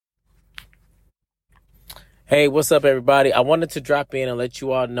Hey, what's up, everybody? I wanted to drop in and let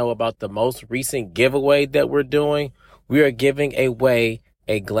you all know about the most recent giveaway that we're doing. We are giving away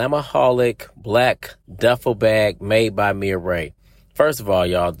a Glamaholic black duffel bag made by Mia Ray. First of all,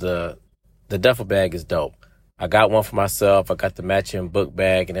 y'all, the duffel bag is dope. I got one for myself. I got the matching book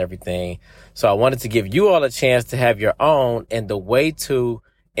bag and everything. So I wanted to give you all a chance to have your own. And the way to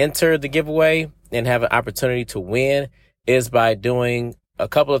enter the giveaway and have an opportunity to win is by doing a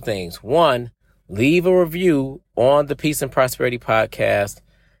couple of things. One, leave a review on the Peace and Prosperity Podcast.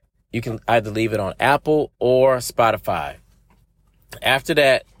 You can either leave it on Apple or Spotify. After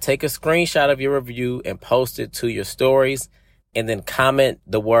that, take a screenshot of your review and post it to your stories, and then comment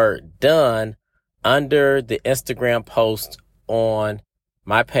the word done under the Instagram post on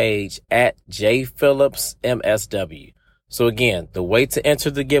my page at jphillipsmsw. So again, the way to enter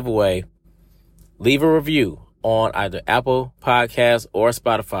the giveaway, leave a review on either Apple Podcasts or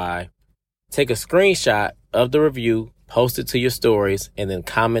Spotify. Take a screenshot of the review, post it to your stories, and then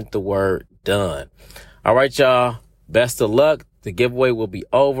comment the word done. All right, y'all. Best of luck. The giveaway will be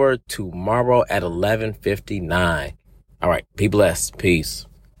over tomorrow at 11:59. All right. Be blessed. Peace.